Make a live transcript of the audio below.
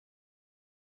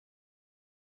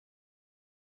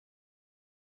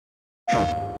If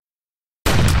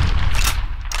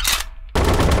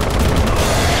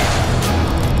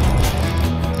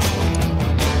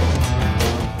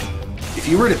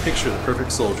you were to picture the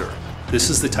perfect soldier, this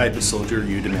is the type of soldier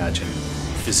you'd imagine.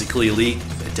 Physically elite,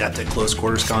 adept at close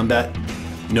quarters combat,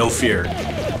 no fear,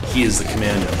 he is the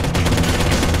commando.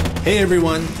 Hey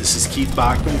everyone, this is Keith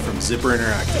Bachman from Zipper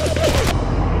Interactive.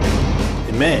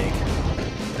 In MAG,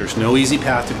 there's no easy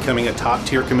path to becoming a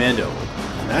top-tier commando,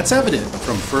 and that's evident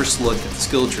from first look at the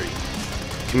skill tree.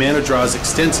 Commando draws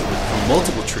extensively from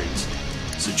multiple trees,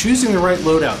 so choosing the right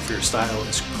loadout for your style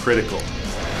is critical.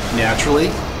 Naturally,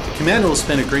 the commando will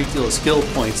spend a great deal of skill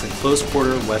points in close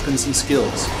quarter weapons and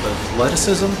skills, but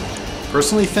athleticism,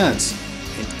 personal defense,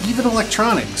 and even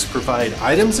electronics provide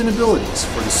items and abilities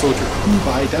for the soldier who,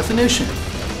 by definition,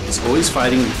 is always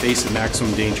fighting in the face of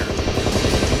maximum danger.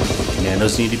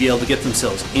 Commandos need to be able to get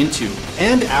themselves into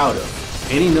and out of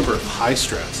any number of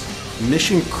high-stress,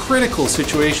 mission-critical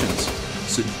situations,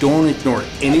 so don't ignore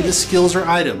any of the skills or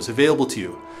items available to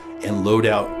you and load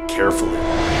out carefully.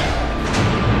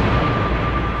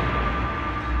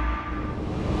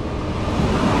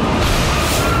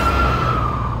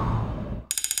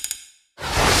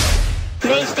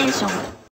 PlayStation